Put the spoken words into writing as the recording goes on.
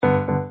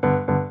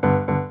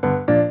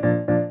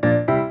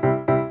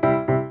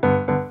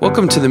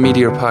Welcome to the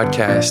Meteor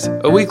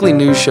Podcast, a weekly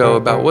news show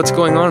about what's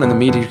going on in the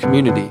Meteor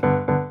community.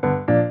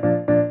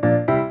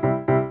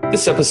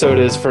 This episode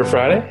is for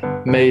Friday,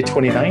 May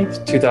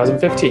 29th,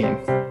 2015.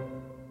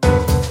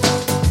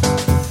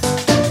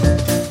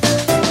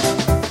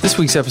 This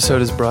week's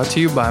episode is brought to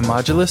you by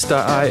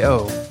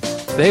Modulus.io.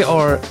 They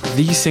are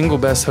the single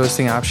best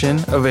hosting option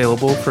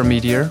available for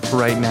Meteor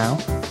right now.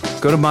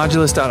 Go to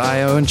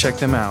Modulus.io and check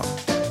them out.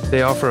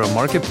 They offer a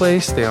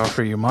marketplace, they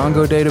offer you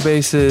Mongo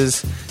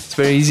databases. It's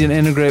very easy to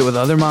integrate with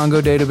other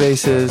Mongo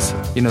databases.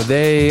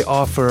 They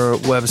offer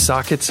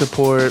WebSocket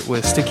support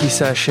with sticky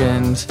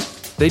sessions.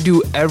 They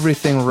do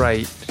everything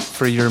right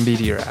for your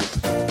Meteor app.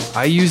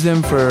 I use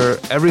them for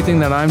everything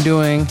that I'm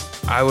doing.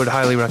 I would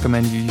highly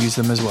recommend you use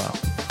them as well.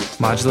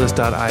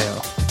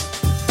 Modulus.io.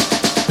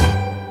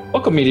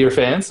 Welcome, Meteor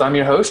fans. I'm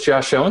your host,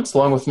 Josh Owens,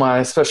 along with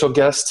my special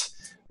guest,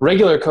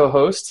 regular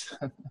co-host.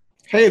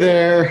 Hey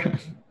there.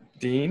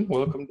 Dean.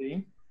 Welcome,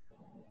 Dean.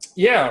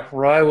 Yeah,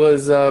 Rye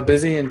was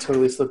busy and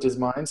totally slipped his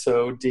mind,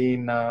 so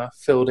Dean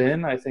filled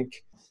in. I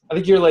think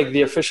you're like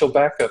the official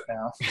backup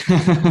now.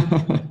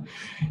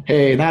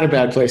 Hey, not a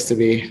bad place to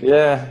be.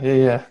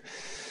 Yeah.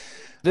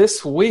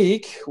 This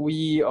week,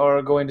 we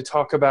are going to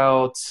talk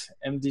about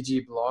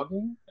MDG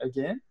blogging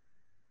again.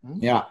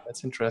 Yeah.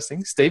 That's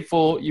interesting.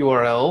 Stateful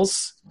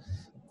URLs.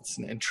 It's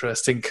an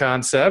interesting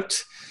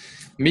concept.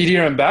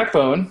 Meteor and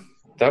Backbone.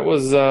 That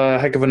was a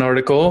heck of an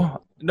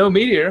article. No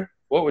Meteor.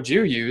 What would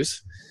you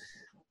use?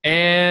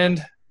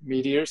 And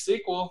Meteor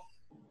Sql.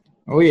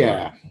 Oh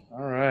yeah.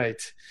 All right.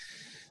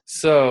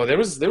 So there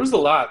was a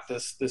lot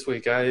this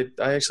week. I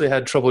actually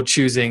had trouble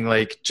choosing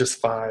like just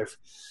 5.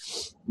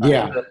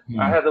 Yeah.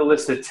 I had the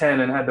list of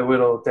 10 and had to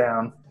whittle it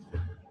down.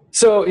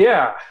 So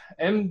yeah,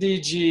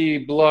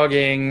 MDG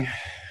blogging.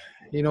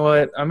 You know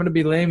what? I'm going to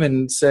be lame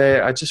and say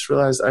I just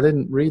realized I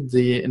didn't read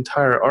the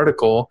entire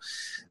article.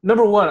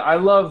 Number one, I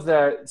love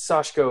that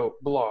Sashko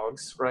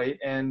blogs, right?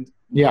 And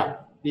yeah.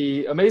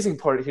 The amazing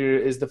part here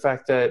is the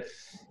fact that,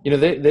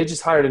 they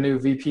just hired a new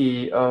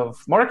VP of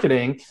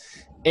marketing,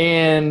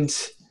 and,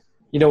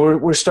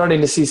 we're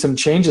starting to see some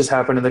changes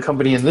happen in the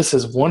company, and this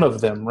is one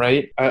of them,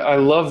 right? I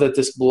love that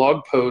this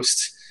blog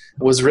post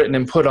was written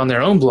and put on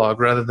their own blog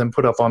rather than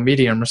put up on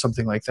Medium or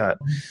something like that.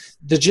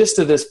 The gist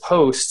of this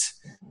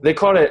post, they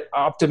called it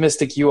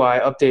optimistic UI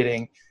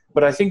updating,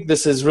 but I think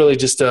this is really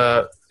just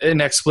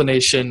an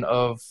explanation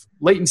of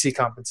latency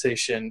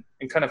compensation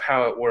and kind of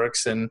how it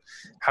works and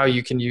how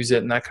you can use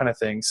it and that kind of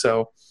thing.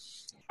 So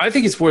I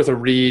think it's worth a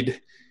read.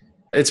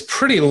 It's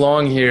pretty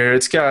long here.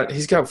 He's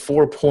got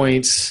 4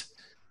 points.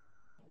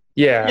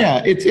 Yeah.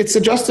 Yeah, it's a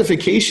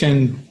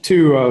justification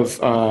too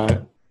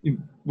of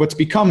what's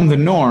become the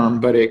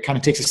norm, but it kind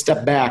of takes a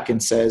step back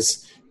and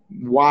says,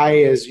 why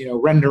is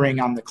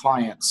rendering on the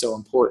client so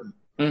important?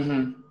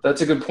 Mm-hmm.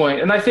 That's a good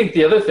point. And I think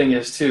the other thing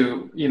is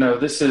too,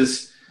 this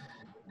is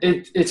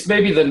it's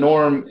maybe the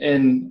norm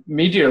in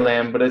Meteor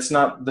land, but it's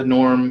not the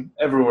norm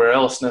everywhere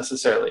else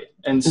necessarily.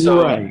 And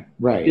so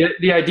right.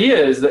 The idea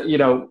is that,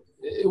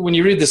 when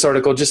you read this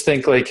article, just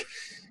think like,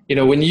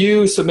 when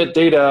you submit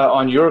data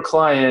on your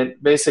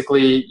client,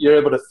 basically you're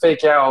able to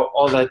fake out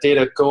all that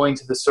data going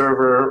to the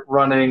server,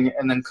 running,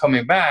 and then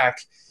coming back.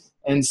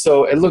 And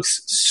so it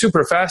looks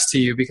super fast to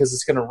you because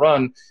it's going to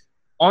run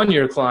on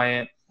your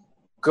client,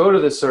 go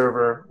to the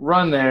server,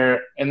 run there,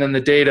 and then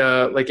the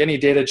data, like any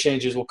data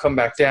changes will come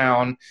back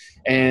down,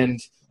 and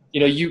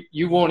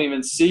you won't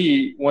even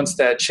see once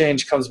that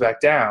change comes back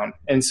down.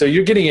 And so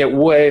you're getting it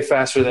way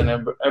faster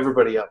than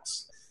everybody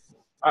else.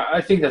 I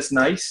think that's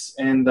nice,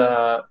 and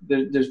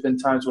there's been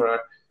times where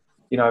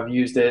I've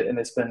used it and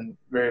it's been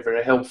very,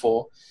 very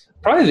helpful.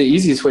 Probably the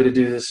easiest way to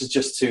do this is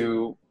just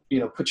to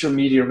put your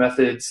Meteor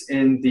methods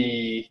in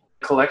the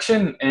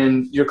collection,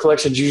 and your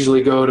collections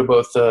usually go to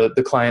both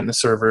the client and the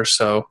server,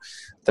 so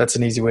that's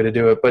an easy way to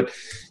do it. But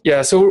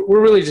yeah, so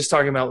we're really just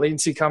talking about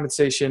latency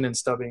compensation and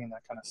stubbing and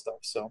that kind of stuff.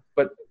 So,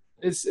 but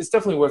it's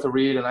definitely worth a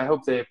read, and I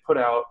hope they put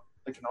out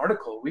like an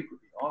article a week would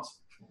be awesome.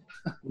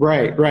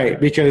 Right.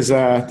 Because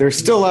there's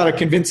still a lot of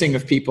convincing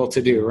of people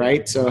to do,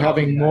 right? So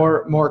having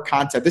more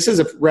content. This is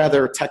a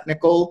rather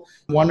technical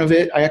one of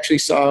it. I actually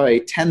saw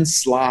a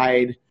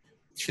 10-slide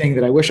thing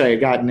that I wish I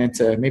had gotten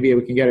into. Maybe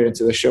we can get it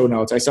into the show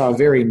notes. I saw a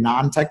very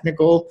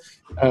non-technical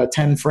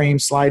 10-frame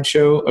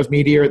slideshow of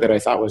Meteor that I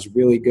thought was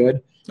really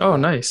good. Oh,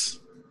 nice.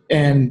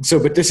 And so,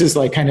 but this is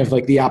like kind of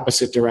like the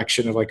opposite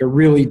direction of like a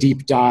really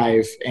deep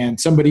dive, and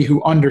somebody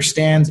who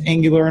understands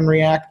Angular and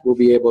React will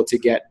be able to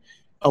get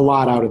a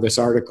lot out of this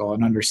article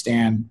and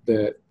understand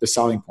the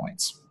selling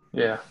points.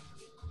 Yeah,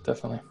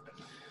 definitely.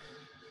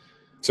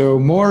 So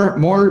more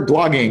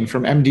blogging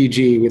from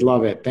MDG. We'd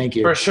love it. Thank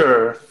you. For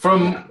sure.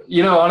 From,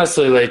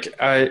 honestly, like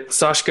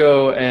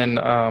Sashko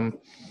and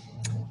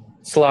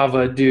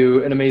Slava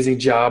do an amazing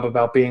job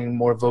about being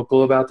more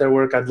vocal about their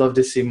work. I'd love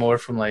to see more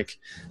from like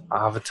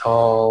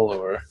Avital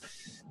or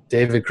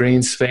David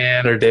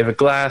Greenspan or David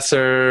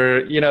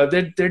Glasser.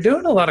 They're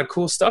doing a lot of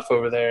cool stuff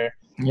over there.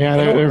 Yeah,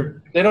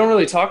 they don't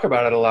really talk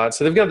about it a lot.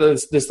 So they've got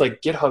this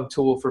like GitHub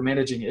tool for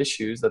managing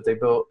issues that they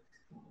built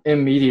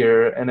in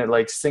Meteor, and it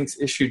like syncs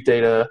issued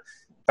data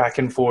back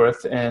and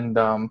forth, and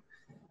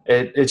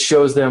it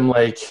shows them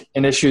like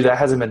an issue that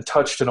hasn't been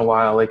touched in a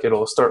while. Like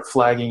it'll start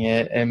flagging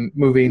it and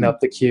moving up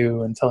the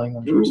queue and telling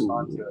them to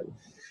respond to it.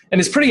 And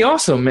it's pretty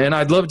awesome, man.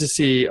 I'd love to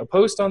see a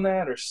post on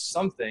that or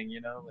something,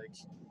 like.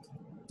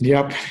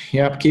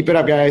 Yep. Keep it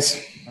up,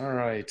 guys. All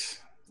right.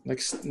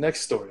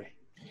 Next story.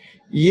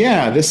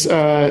 Yeah, this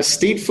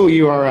stateful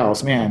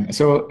URLs, man.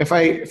 So if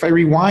I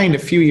rewind a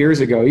few years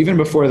ago, even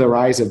before the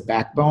rise of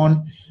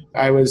Backbone,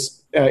 I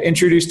was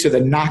introduced to the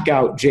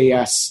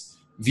Knockout.js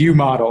view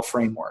model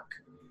framework.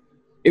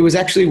 It was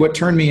actually what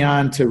turned me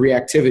on to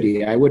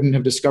reactivity. I wouldn't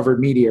have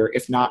discovered Meteor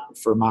if not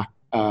for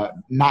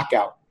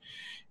Knockout.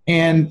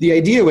 And the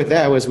idea with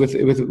that was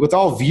with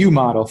all view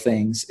model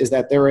things is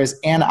that there is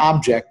an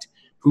object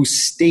whose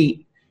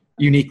state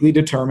uniquely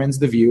determines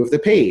the view of the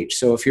page.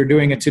 So if you're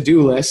doing a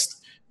to-do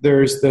list,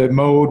 there's the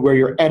mode where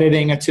you're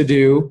editing a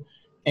to-do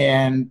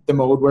and the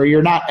mode where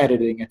you're not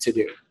editing a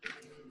to-do.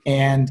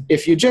 And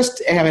if you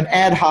just have an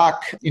ad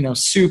hoc,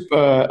 soup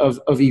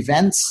of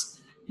events,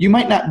 you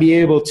might not be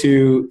able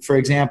to, for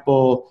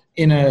example,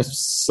 in a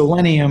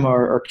Selenium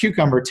or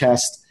Cucumber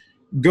test,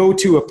 go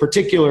to a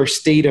particular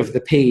state of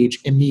the page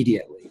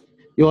immediately.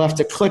 You'll have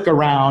to click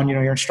around,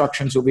 your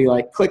instructions will be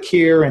like, click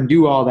here and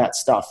do all that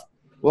stuff.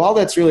 Well, all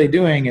that's really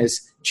doing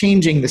is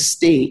changing the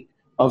state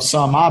of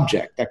some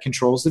object that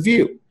controls the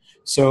view.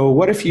 So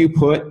what if you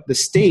put the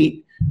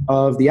state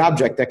of the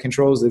object that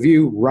controls the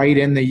view right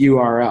in the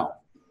URL?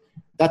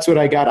 That's what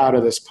I got out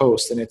of this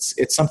post, and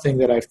it's something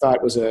that I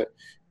thought was a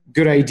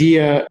good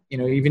idea.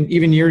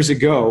 Even years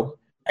ago,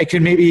 it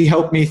could maybe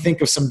help me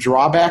think of some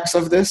drawbacks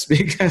of this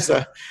because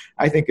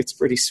I think it's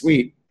pretty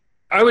sweet.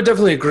 I would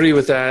definitely agree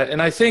with that,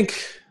 and I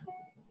think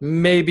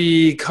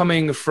maybe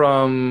coming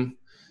from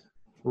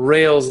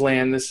Rails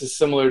land, this is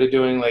similar to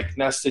doing like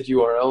nested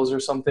URLs or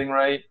something,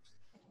 right?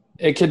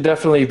 It could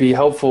definitely be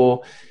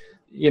helpful.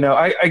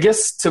 I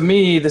guess to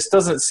me, this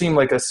doesn't seem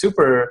like a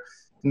super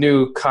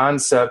new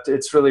concept.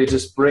 It's really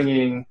just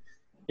bringing,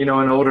 an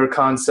older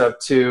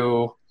concept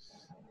to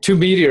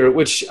Meteor,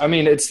 which,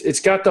 it's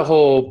got the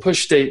whole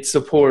push state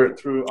support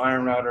through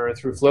Iron Router or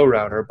through Flow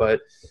Router, but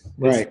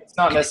it's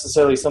not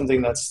necessarily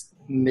something that's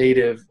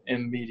native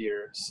in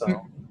Meteor.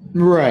 So.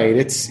 Right.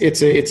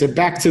 It's a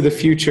back to the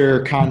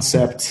future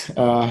concept.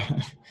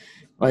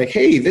 Like,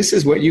 hey, this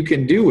is what you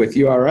can do with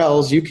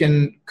URLs. You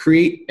can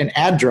create an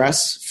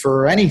address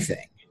for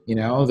anything.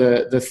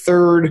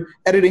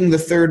 Editing the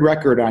third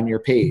record on your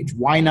page.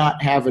 Why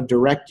not have a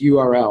direct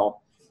URL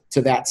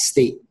to that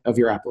state of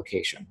your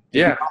application?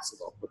 Yeah. It's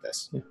possible with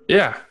this.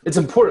 Yeah. It's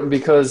important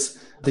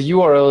because the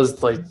URL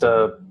is like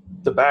the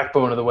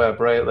backbone of the web,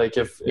 right? Like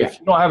if you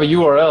don't have a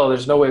URL,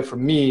 there's no way for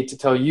me to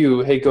tell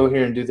you, hey, go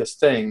here and do this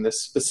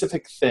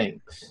specific thing.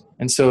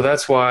 And so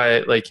that's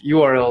why like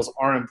URLs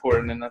are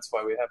important, and that's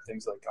why we have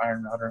things like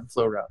Iron Router and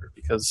Flow Router,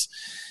 because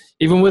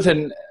even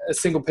within a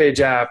single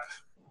page app,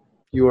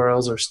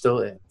 URLs are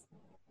still in.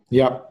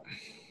 Yep.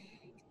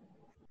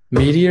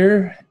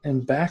 Meteor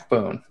and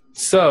Backbone.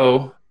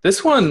 So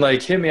this one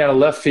like hit me out of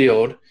left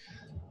field.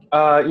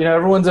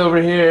 Everyone's over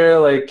here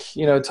like,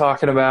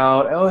 talking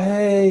about, oh,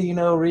 hey,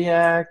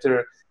 React,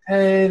 or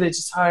hey, they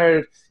just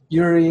hired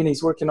Yuri and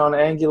he's working on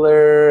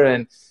Angular,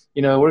 and,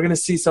 we're going to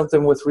see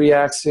something with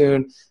React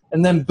soon.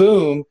 And then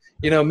boom,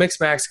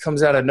 Mixmax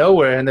comes out of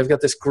nowhere and they've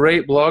got this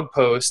great blog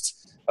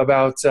post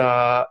about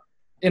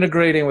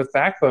integrating with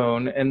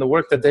Backbone and the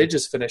work that they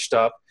just finished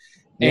up.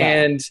 Yeah.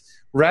 And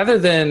rather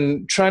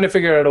than trying to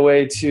figure out a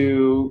way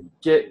to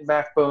get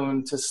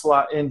Backbone to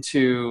slot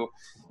into,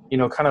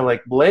 kind of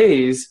like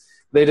Blaze,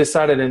 they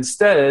decided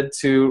instead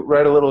to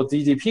write a little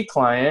DDP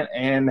client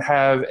and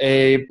have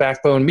a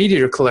Backbone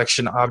Meteor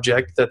collection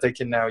object that they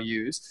can now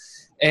use.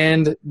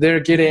 And they're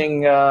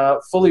getting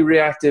fully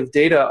reactive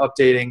data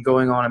updating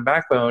going on in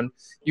Backbone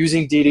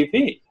using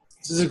DDP.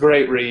 This is a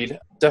great read.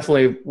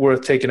 Definitely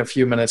worth taking a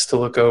few minutes to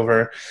look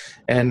over.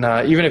 And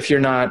even if you're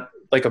not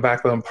like a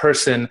Backbone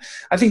person,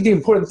 I think the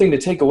important thing to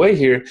take away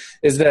here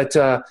is that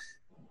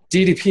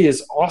DDP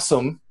is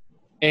awesome.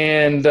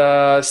 And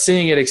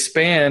seeing it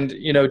expand,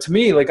 to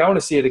me, like I want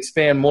to see it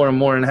expand more and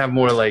more and have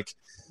more like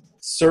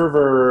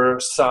server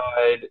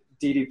side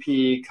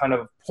DDP kind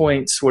of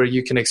points where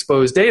you can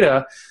expose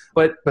data.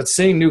 But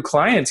seeing new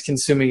clients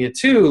consuming it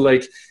too,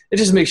 like it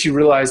just makes you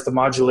realize the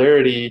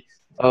modularity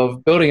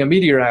of building a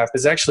Meteor app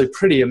is actually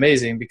pretty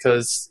amazing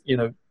because,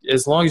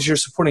 as long as you're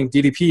supporting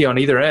DDP on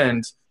either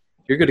end,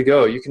 you're good to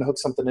go. You can hook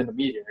something into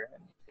Meteor.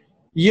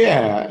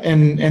 Yeah,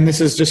 and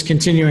this is just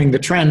continuing the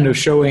trend of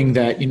showing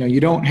that, you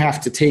don't have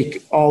to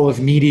take all of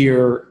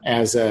Meteor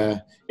as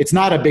it's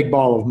not a big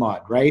ball of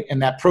mud, right?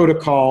 And that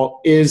protocol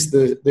is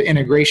the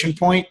integration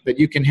point, but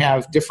you can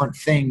have different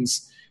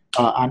things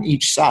on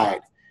each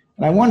side.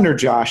 And I wonder,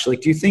 Josh, do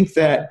you think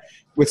that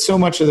with so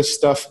much of the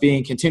stuff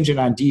being contingent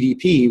on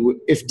DDP,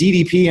 if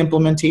DDP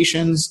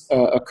implementations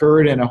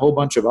occurred in a whole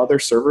bunch of other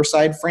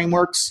server-side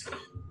frameworks,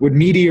 would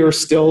Meteor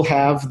still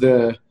have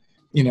the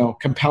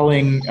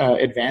compelling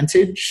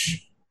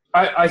advantage?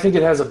 I think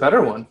it has a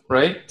better one,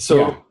 right?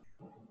 So,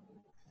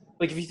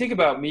 like if you think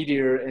about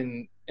Meteor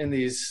in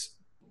these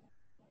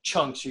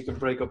chunks you can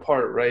break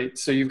apart, right?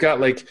 So you've got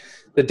like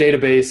the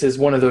database is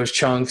one of those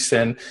chunks,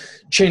 and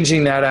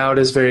changing that out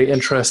is very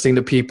interesting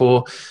to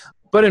people.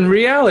 But in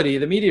reality,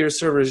 the Meteor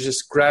server is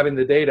just grabbing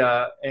the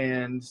data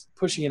and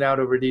pushing it out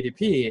over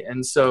DDP.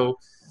 And so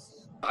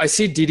I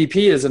see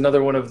DDP as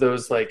another one of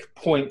those like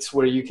points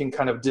where you can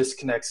kind of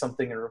disconnect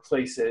something and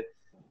replace it.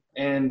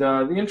 And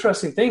the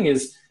interesting thing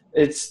is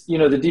it's, the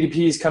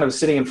DDP is kind of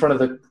sitting in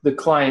front of the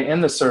client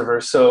and the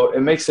server. So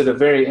it makes it a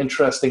very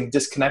interesting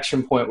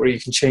disconnection point where you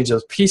can change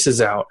those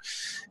pieces out.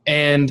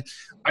 And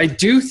I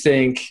do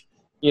think,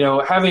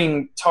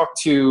 having talked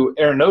to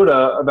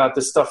Airnoda about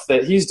the stuff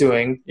that he's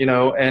doing,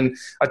 and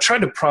I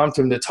tried to prompt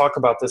him to talk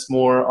about this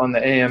more on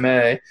the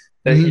AMA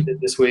that he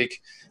did this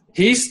week.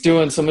 He's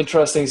doing some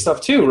interesting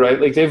stuff too, right?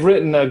 Like they've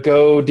written a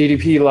Go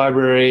DDP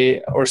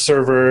library or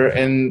server,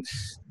 and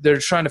they're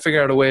trying to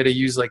figure out a way to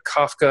use like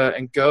Kafka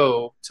and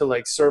Go to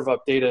like serve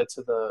up data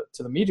to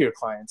the Meteor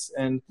clients.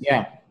 And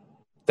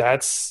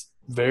that's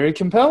very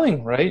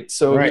compelling, right?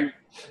 So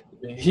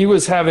he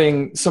was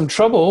having some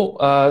trouble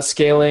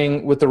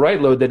scaling with the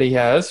write load that he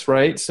has,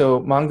 right? So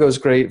Mongo's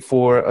great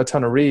for a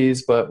ton of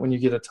reads, but when you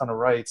get a ton of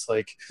writes,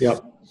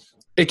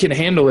 it can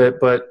handle it.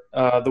 But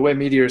the way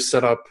Meteor is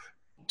set up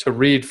to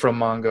read from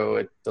Mongo,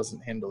 it doesn't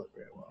handle it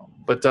very well.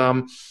 But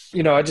I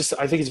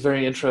think it's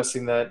very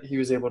interesting that he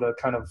was able to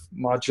kind of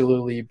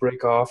modularly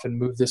break off and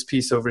move this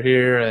piece over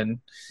here. And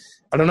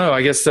I don't know.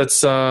 I guess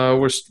that's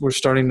we're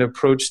starting to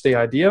approach the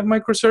idea of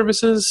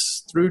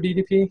microservices through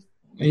DDP.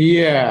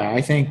 Yeah,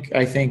 I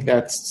think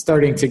that's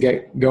starting to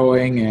get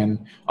going,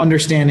 and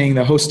understanding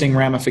the hosting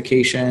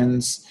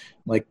ramifications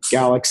like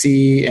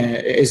Galaxy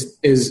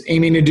is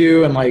aiming to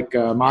do, and like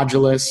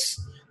Modulus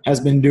has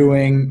been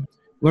doing.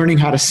 Learning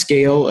how to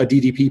scale a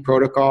DDP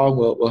protocol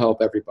will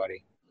help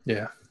everybody.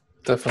 Yeah,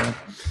 definitely.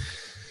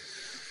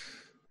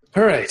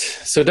 All right,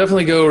 so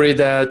definitely go read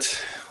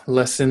that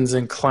Lessons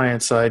in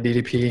Client-Side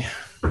DDP.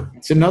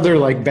 It's another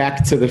like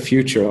Back to the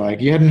Future. Like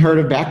you hadn't heard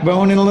of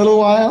Backbone in a little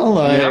while?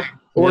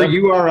 Or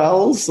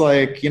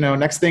URLs,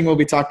 next thing we'll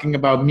be talking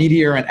about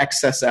Meteor and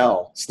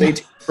XSL. Stay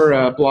tuned for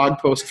a blog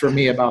post from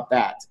me about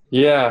that.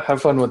 Yeah,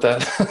 have fun with that.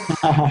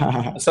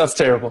 That sounds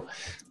terrible.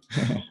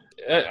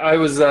 I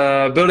was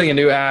building a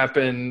new app,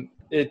 and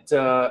it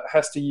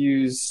has to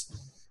use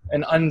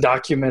an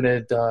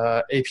undocumented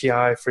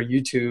API for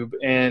YouTube,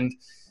 and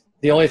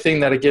the only thing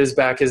that it gives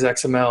back is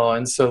XML.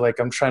 And so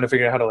I'm trying to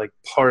figure out how to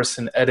parse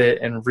and edit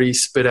and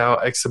re-spit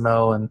out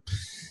XML and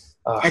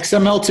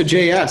XML to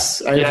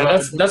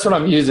JS. That's what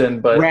I'm using.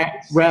 But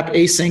wrap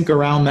async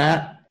around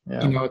that.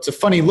 Yeah. It's a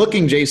funny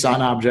looking JSON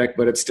object,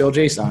 but it's still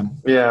JSON.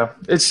 Yeah,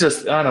 it's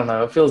just, I don't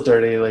know. It feels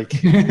dirty.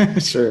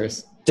 Sure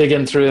is.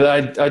 Digging through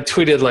that, I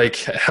tweeted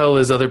hell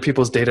is other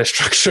people's data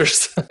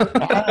structures.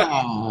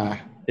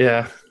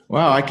 Yeah.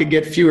 Wow, I could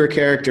get fewer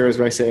characters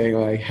by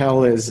saying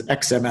hell is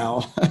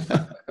XML.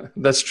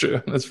 That's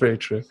true. That's very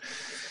true.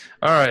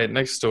 All right,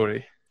 next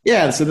story.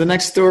 Yeah, so the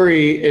next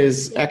story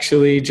is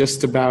actually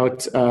just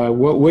about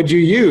what would you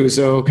use?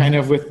 So kind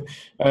of with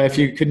if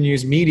you couldn't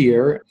use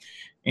Meteor.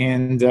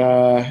 And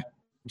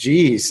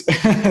geez,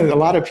 a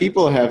lot of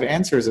people have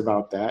answers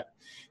about that.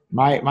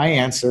 My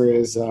answer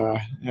is,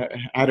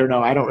 I don't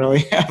know. I don't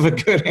really have a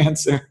good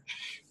answer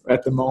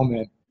at the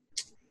moment.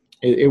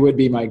 It would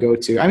be my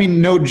go-to. I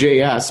mean,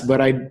 Node.js, but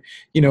I'd,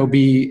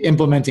 be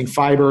implementing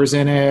fibers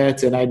in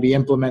it, and I'd be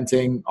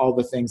implementing all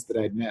the things that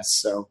I'd miss.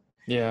 So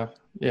yeah.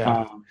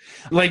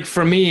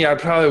 For me, I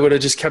probably would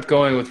have just kept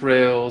going with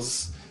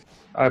Rails.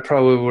 I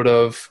probably would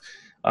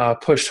have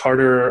pushed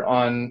harder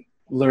on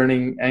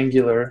learning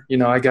Angular.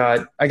 I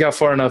got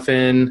far enough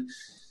in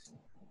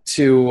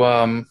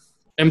to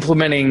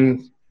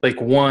implementing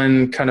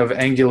one kind of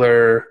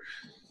Angular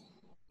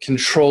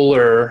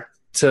controller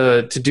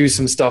to do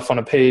some stuff on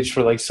a page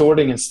for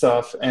sorting and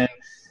stuff, and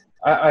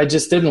I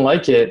just didn't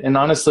like it. And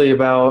honestly,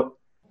 about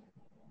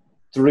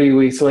 3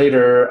 weeks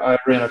later, I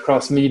ran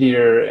across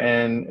Meteor,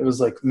 and it was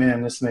like,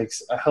 man, this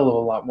makes a hell of a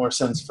lot more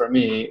sense for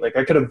me.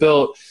 I could have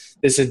built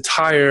this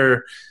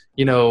entire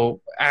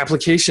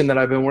application that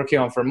I've been working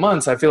on for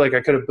months. I feel like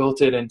I could have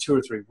built it in 2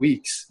 or 3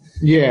 weeks.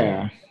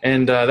 Yeah.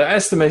 And the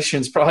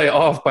estimation is probably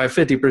off by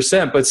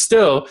 50%, but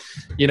still,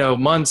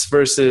 months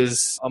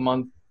versus a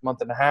month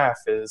and a half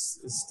is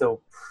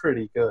still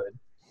pretty good.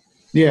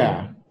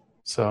 Yeah.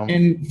 So,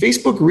 and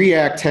Facebook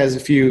React has a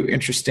few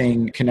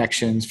interesting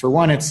connections. For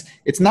one,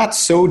 it's not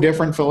so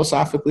different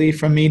philosophically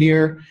from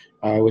Meteor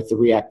with the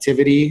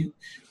reactivity.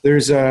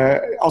 There's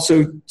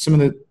also some of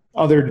the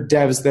other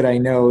devs that I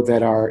know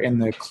that are in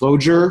the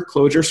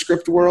Clojure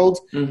script world.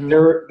 Mm-hmm.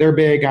 They're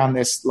big on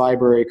this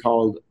library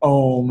called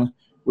Ohm,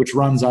 which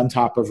runs on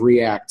top of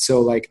React.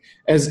 So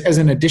as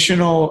an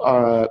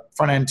additional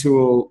front end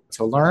tool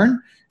to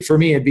learn, for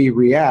me it'd be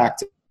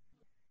React.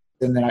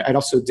 And then I'd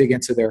also dig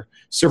into their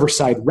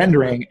server-side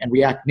rendering and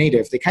React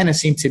Native. They kind of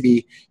seem to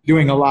be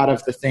doing a lot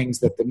of the things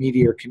that the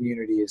Meteor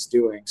community is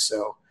doing.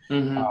 So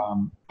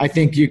I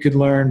think you could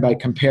learn by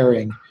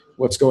comparing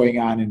what's going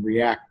on in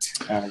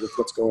React with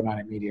what's going on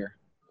in Meteor.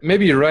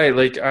 Maybe you're right.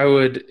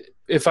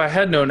 if I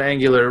had known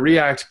Angular,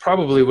 React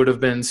probably would have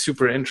been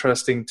super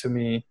interesting to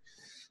me.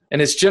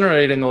 And it's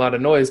generating a lot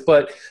of noise.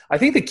 But I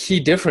think the key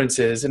difference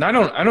is, and I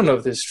don't know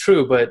if this is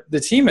true, but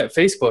the team at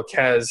Facebook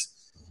has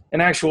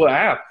an actual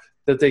app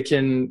that they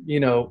can,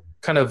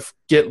 kind of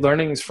get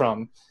learnings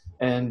from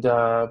and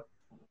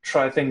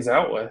try things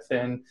out with.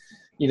 And,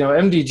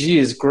 MDG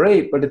is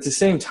great, but at the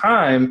same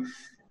time,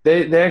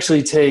 they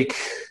actually take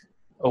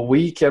a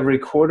week every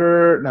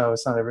quarter. No,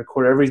 it's not every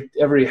quarter.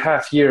 Every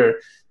half year,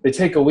 they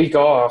take a week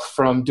off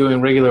from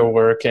doing regular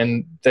work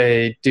and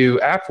they do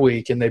app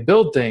week and they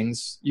build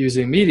things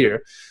using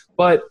Meteor.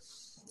 But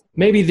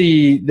maybe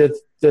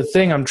the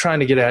thing I'm trying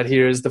to get at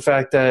here is the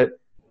fact that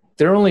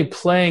they're only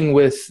playing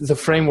with the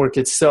framework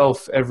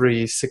itself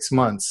every 6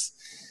 months.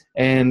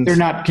 And they're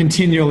not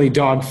continually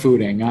dog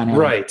fooding on a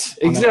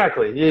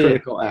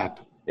critical app.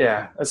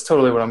 Yeah, that's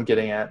totally what I'm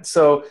getting at.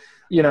 So,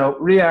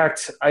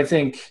 React, I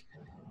think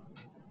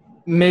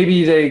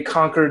maybe they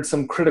conquered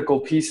some critical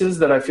pieces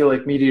that I feel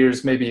like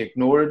Meteor's maybe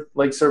ignored,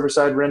 like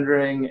server-side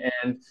rendering.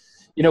 And,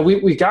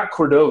 we got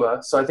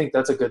Cordova, so I think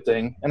that's a good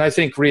thing. And I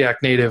think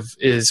React Native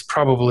is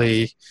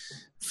probably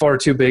far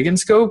too big in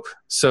scope.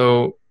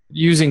 So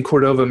using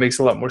Cordova makes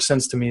a lot more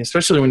sense to me,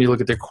 especially when you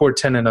look at their core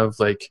tenet of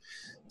like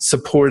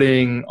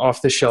supporting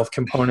off-the-shelf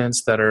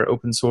components that are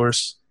open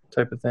source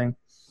type of thing.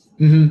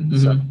 Mm-hmm,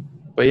 so,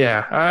 but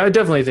yeah, I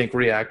definitely think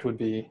React would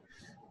be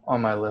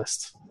on my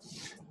list.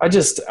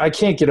 I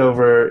can't get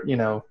over,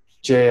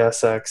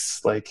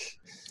 JSX, like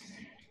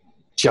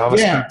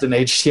JavaScript and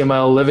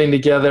HTML living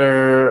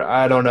together.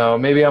 I don't know.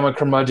 Maybe I'm a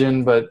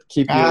curmudgeon, but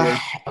keep your...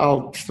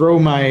 I'll throw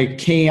my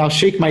cane. I'll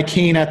shake my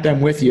cane at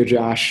them with you,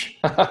 Josh.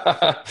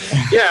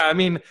 Yeah, I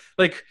mean,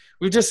 like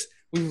we've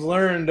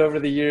learned over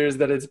the years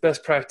that it's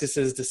best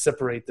practices to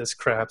separate this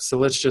crap. So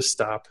let's just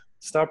stop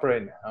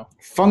right now.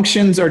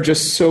 Functions are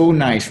just so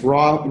nice.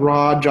 Raw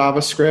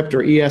JavaScript or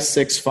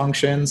ES6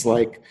 functions,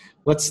 like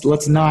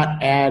let's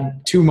not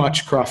add too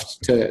much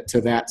cruft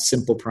to that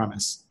simple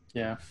premise.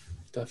 Yeah,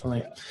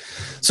 definitely.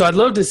 So I'd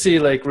love to see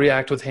like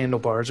React with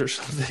handlebars or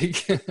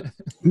something.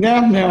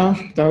 No,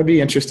 that would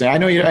be interesting. I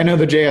know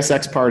the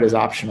JSX part is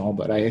optional,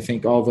 but I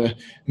think all the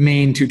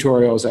main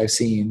tutorials I've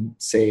seen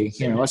say,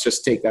 let's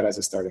just take that as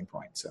a starting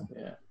point. So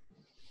yeah.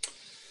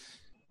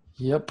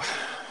 Yep.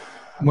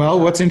 Well,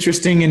 what's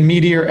interesting in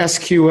Meteor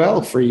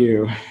SQL for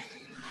you?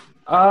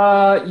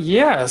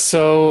 Yeah.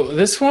 So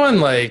this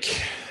one,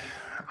 like,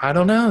 I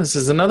don't know. This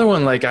is another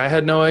one. Like, I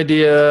had no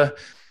idea.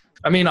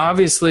 I mean,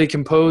 obviously,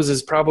 Compose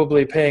is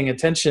probably paying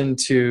attention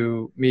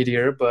to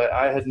Meteor, but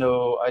I had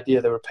no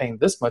idea they were paying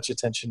this much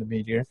attention to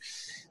Meteor.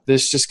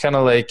 This just kind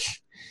of like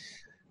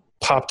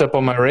popped up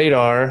on my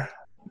radar.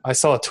 I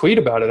saw a tweet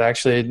about it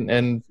actually,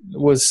 and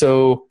was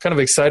so kind of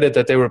excited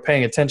that they were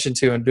paying attention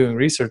to and doing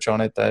research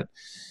on it that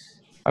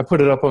I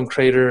put it up on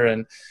Crater,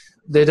 and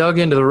they dug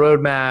into the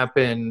roadmap,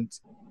 and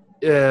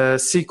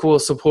SQL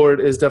support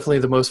is definitely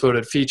the most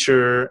voted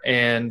feature.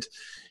 And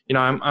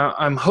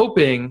I'm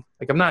hoping,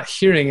 like, I'm not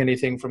hearing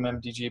anything from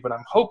MDG, but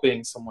I'm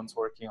hoping someone's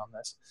working on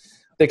this.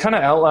 They kind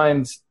of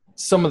outlined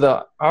some of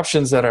the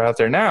options that are out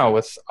there now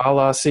with a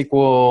la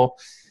SQL,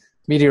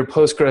 Meteor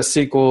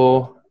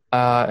PostgreSQL,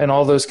 and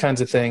all those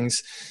kinds of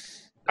things.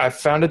 I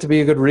found it to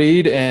be a good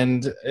read,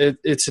 and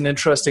it's an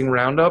interesting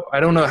roundup. I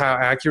don't know how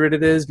accurate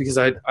it is because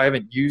I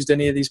haven't used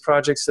any of these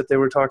projects that they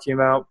were talking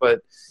about,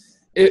 but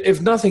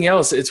if nothing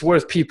else, it's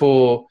worth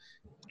people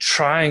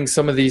trying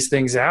some of these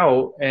things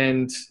out,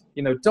 and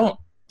don't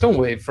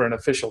wait for an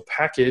official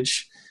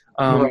package.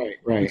 Right.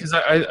 Because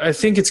I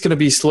think it's going to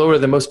be slower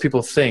than most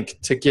people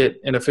think to get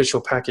an official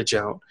package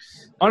out.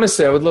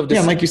 Honestly, I would love to.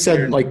 Yeah, like you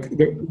said,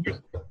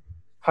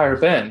 hire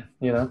Ben.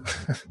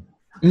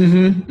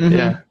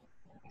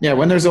 Yeah,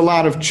 when there's a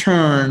lot of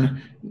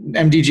churn,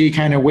 MDG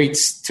kind of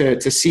waits to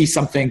see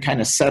something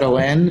kind of settle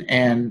in,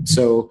 and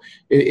so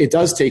it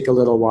does take a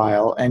little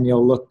while, and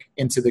you'll look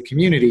into the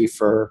community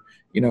for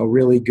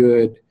really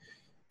good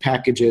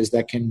packages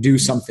that can do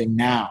something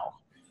now.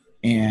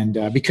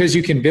 And because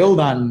you can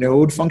build on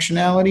node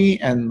functionality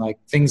and like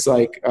things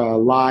like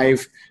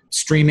live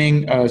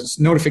streaming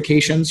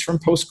notifications from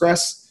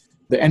Postgres,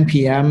 the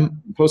NPM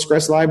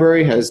Postgres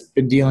library has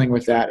been dealing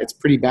with that. It's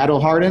pretty battle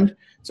hardened,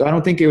 so I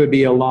don't think it would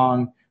be a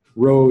long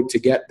road to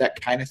get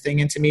that kind of thing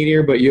into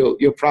Meteor, but you'll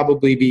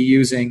probably be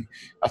using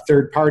a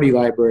third-party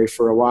library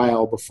for a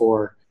while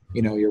before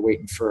you're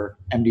waiting for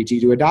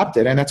MDG to adopt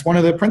it. And that's one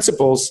of the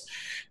principles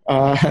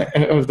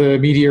of the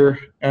Meteor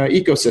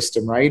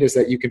ecosystem, right? Is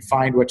that you can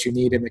find what you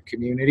need in the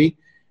community.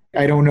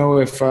 I don't know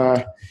if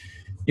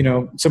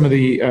some of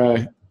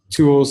the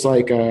tools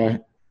like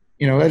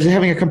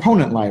having a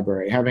component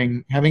library,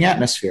 having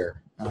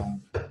Atmosphere.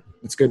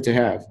 It's good to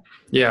have.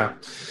 Yeah.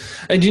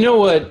 And you know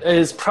what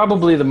is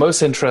probably the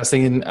most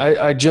interesting, and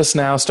I just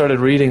now started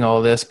reading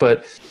all this,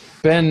 but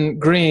Ben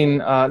Green,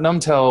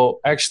 Numtel,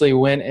 actually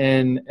went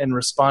in and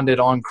responded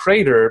on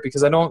Crater,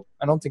 because I don't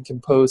think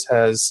Compose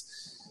has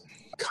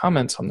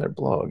comments on their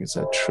blog. Is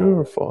that true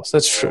or false?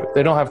 That's true.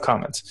 They don't have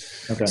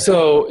comments. Okay.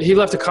 So he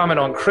left a comment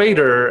on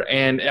Crater,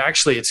 and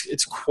actually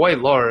it's quite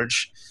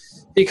large.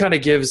 He kind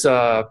of gives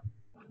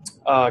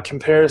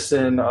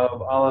comparison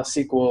of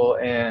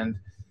SQL and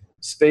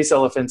Space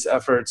Elephant's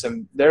efforts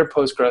and their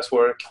Postgres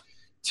work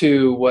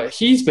to what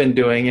he's been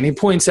doing. And he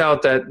points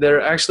out that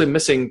they're actually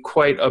missing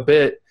quite a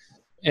bit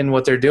in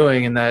what they're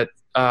doing, and that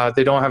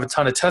they don't have a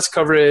ton of test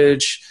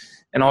coverage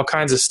and all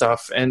kinds of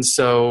stuff. And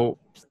so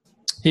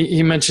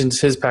he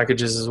mentions his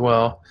packages as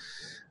well.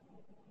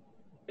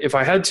 If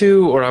I had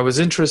to, or I was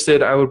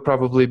interested, I would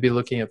probably be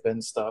looking at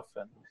Ben's stuff.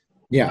 And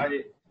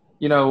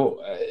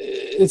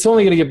it's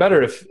only going to get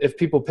better if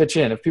people pitch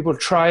in, if people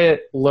try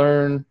it,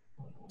 learn,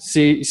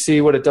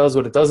 see what it does,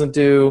 what it doesn't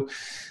do.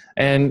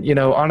 And,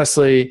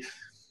 honestly,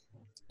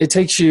 it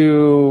takes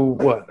you,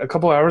 a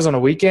couple hours on a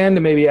weekend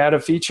to maybe add a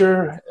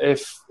feature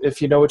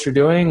if you know what you're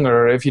doing,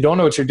 or if you don't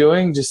know what you're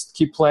doing, just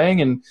keep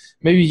playing, and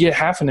maybe you get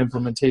half an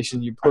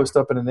implementation, you post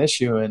up in an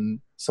issue, and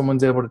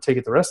someone's able to take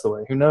it the rest of the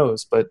way. Who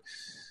knows? But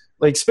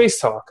like Space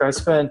Talk, I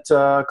spent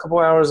a couple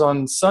hours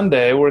on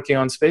Sunday working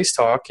on Space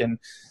Talk and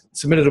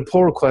submitted a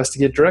pull request to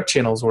get direct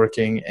channels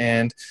working.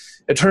 And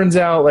it turns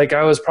out like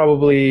I was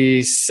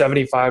probably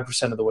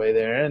 75% of the way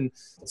there, and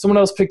someone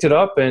else picked it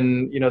up,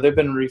 and they've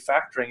been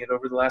refactoring it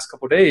over the last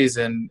couple of days,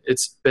 and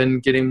it's been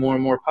getting more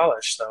and more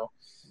polished. So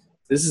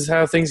this is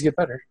how things get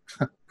better.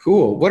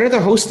 Cool. What are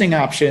the hosting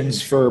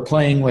options for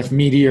playing with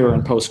Meteor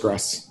and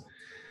Postgres?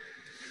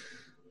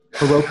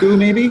 Heroku,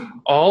 maybe?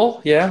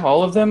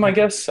 All of them, I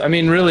guess. I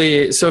mean,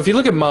 really, so if you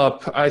look at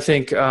MUP, I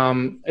think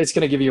it's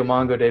going to give you a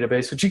Mongo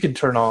database, which you can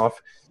turn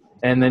off,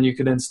 and then you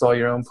can install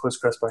your own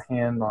Postgres by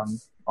hand on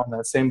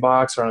that same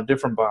box or on a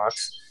different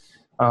box.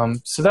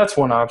 So that's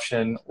one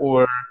option.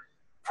 Or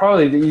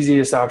probably the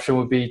easiest option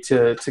would be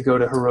to go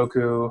to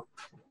Heroku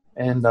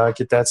and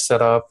get that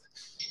set up.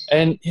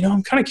 And,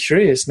 I'm kind of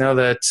curious now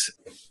that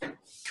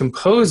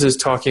Compose is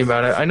talking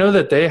about it. I know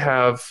that they've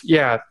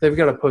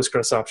got a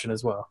Postgres option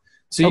as well.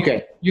 So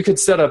you could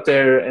set up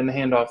there and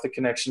hand off the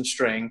connection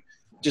string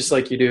just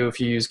like you do if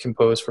you use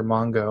Compose for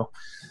Mongo.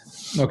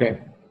 Okay.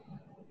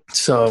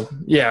 So,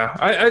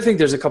 I think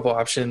there's a couple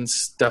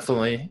options,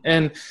 definitely.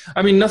 And,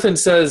 I mean, nothing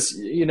says,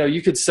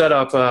 you could set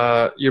up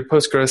your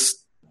Postgres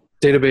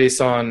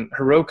database on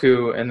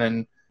Heroku and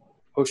then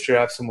host your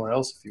app somewhere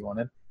else if you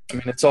wanted. I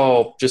mean, it's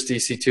all just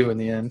EC2 in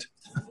the end.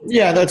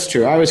 Yeah, that's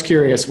true. I was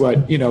curious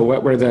what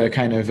were the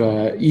kind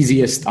of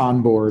easiest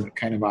onboard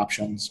kind of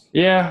options.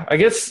 Yeah, I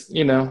guess,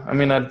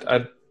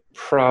 I'd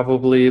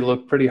probably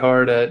look pretty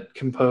hard at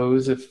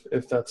Compose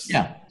if that's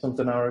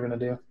something I were going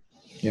to do.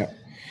 Yeah.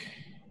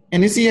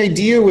 And is the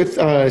idea with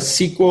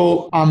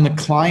SQL on the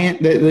client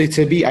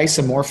to be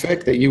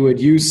isomorphic, that you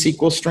would use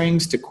SQL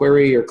strings to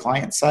query your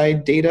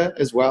client-side data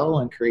as well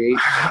and create?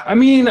 I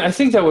mean, I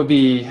think that would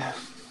be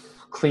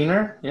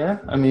cleaner, yeah.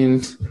 I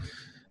mean,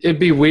 it'd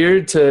be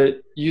weird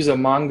to use a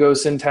Mongo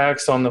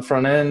syntax on the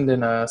front end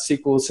and a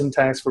SQL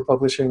syntax for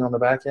publishing on the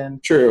back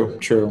end. True.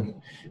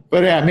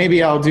 But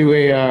maybe I'll do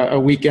a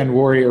weekend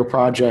warrior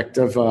project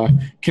of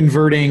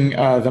converting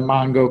the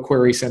Mongo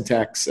query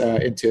syntax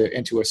into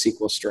a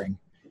SQL string.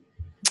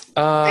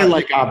 I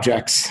like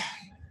objects.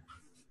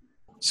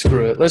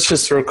 Screw it. Let's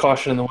just throw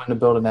caution in the wind and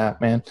build an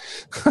app, man.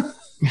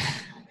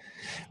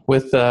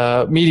 With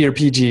Meteor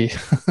PG.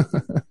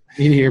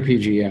 Meteor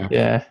PG,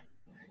 yeah.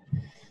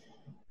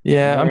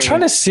 Yeah, I'm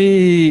trying to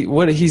see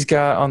what he's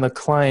got on the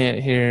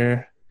client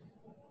here.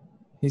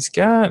 He's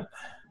got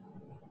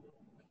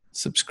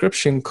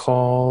subscription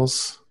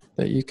calls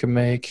that you can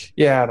make.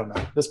 Yeah, I don't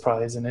know. This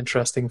probably isn't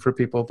interesting for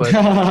people, but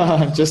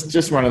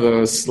just one of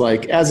those,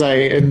 like, as I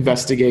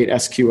investigate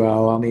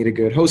SQL, I'll need a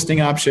good hosting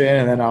option,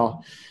 and then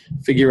I'll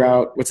figure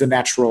out what's a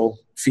natural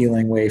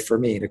feeling way for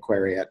me to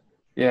query it.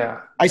 Yeah.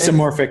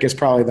 Isomorphic is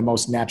probably the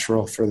most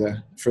natural for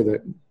the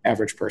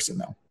average person,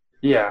 though.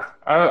 Yeah,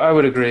 I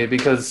would agree,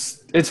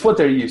 because it's what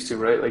they're used to,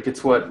 right? Like,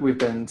 it's what we've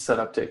been set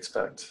up to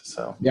expect.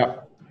 So yeah.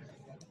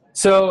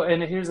 So,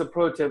 and here's a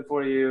pro tip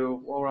for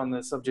you while we're on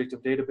the subject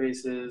of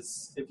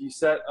databases. If you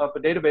set up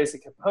a database in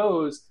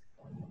Compose,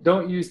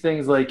 don't use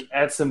things like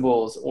 @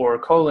 or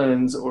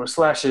colons or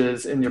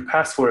slashes in your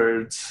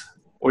passwords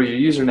or your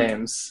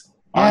usernames.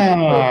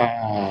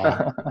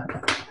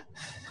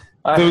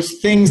 Those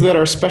things that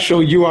are special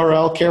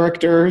URL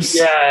characters.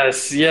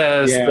 Yes,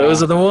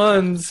 those are the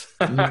ones.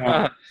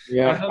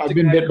 Yeah, I've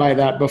been bit by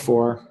that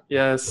before.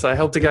 Yes, I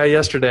helped a guy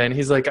yesterday, and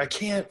he's like, I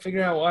can't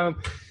figure out why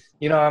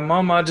I'm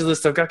on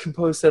Modulus, I've got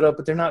Compose set up,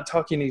 but they're not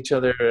talking to each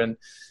other. And,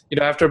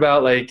 after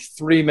about like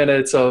 3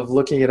 minutes of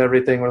looking at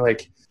everything, we're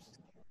like,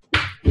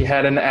 he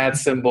had an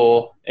 @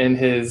 in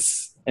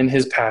his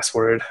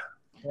password.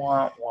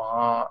 Wah,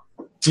 wah.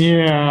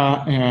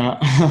 Yeah.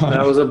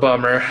 That was a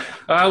bummer.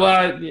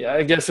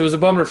 I guess it was a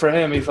bummer for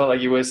him. He felt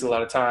like he wasted a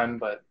lot of time,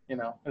 but, it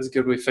was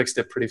good. We fixed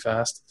it pretty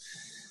fast.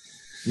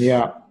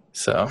 Yeah.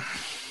 So.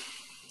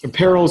 The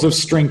perils of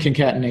string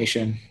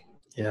concatenation.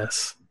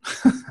 Yes.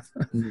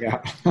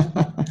 Yeah.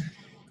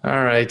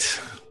 All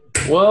right.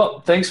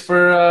 Well, thanks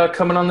for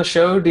coming on the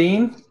show,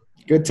 Dean.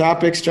 Good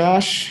topics,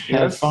 Josh. Yes.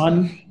 Had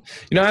fun.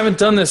 I haven't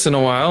done this in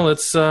a while.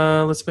 Let's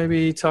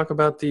maybe talk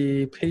about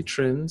the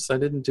patrons. I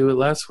didn't do it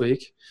last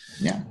week.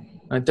 Yeah.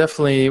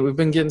 We've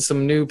been getting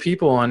some new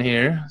people on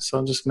here, so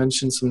I'll just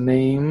mention some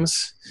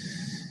names.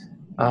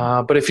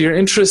 But if you're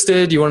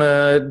interested, you want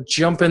to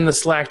jump in the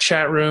Slack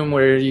chat room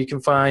where you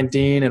can find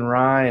Dean and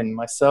Rye and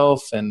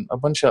myself and a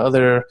bunch of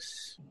other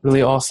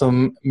really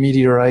awesome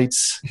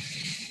meteorites.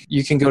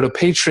 You can go to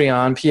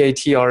Patreon,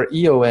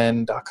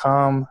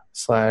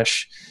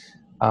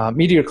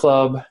 patreon.com/Meteor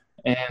Club,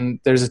 and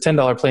there's a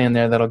 $10 plan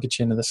there that'll get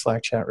you into the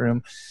Slack chat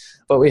room.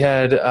 But we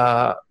had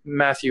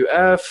Matthew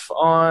F.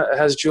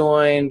 has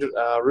joined,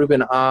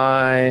 Ruben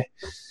I.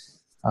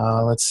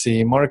 Let's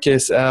see,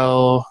 Marcus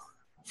L.,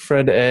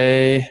 Fred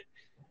A.,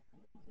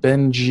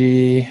 Ben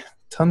G.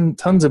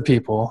 Tons of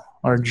people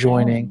are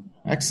joining.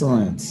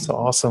 Excellent. It's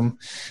awesome.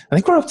 I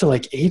think we're up to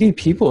like 80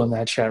 people in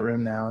that chat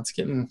room now. It's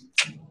getting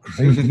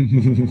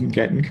crazy.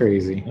 Getting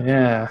crazy.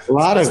 Yeah. A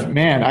lot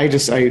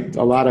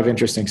of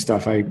interesting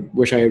stuff. I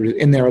wish I was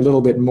in there a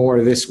little bit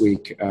more this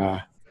week.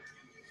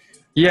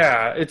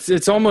 Yeah,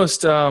 it's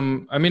almost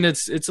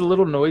it's a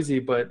little noisy,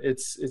 but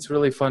it's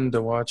really fun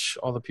to watch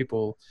all the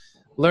people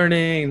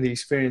learning, the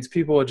experienced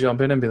people will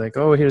jump in and be like,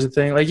 oh, here's the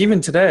thing. Like even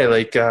today,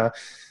 like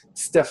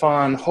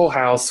Stefan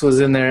Wholehouse was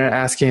in there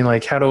asking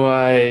like, how do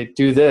I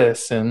do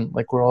this? And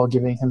like we're all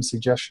giving him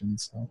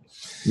suggestions. So,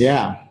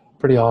 yeah.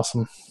 Pretty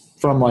awesome.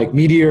 From like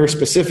Meteor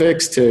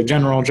specifics to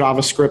general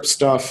JavaScript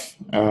stuff.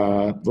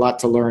 A lot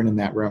to learn in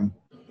that room.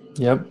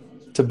 Yep.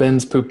 To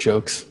Ben's poop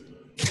jokes.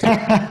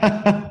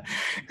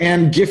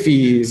 And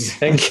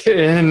Giphies.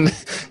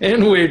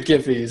 And weird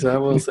Giphies. I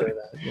will say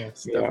that.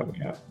 Yes.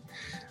 Yeah.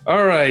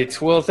 All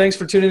right. Well, thanks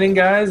for tuning in,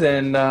 guys,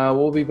 and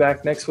we'll be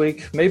back next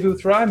week. Maybe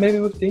with Ryan, maybe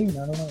with Dean.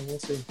 I don't know. We'll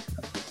see.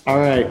 All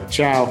right.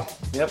 Ciao.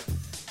 Yep.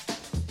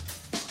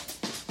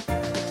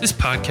 This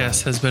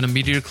podcast has been a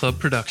Meteor Club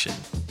production.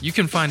 You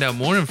can find out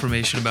more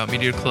information about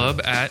Meteor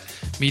Club at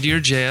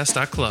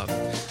meteorjs.club.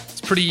 It's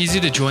pretty easy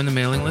to join the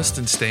mailing list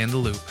and stay in the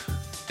loop.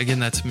 Again,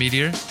 that's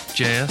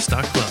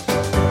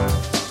meteorjs.club.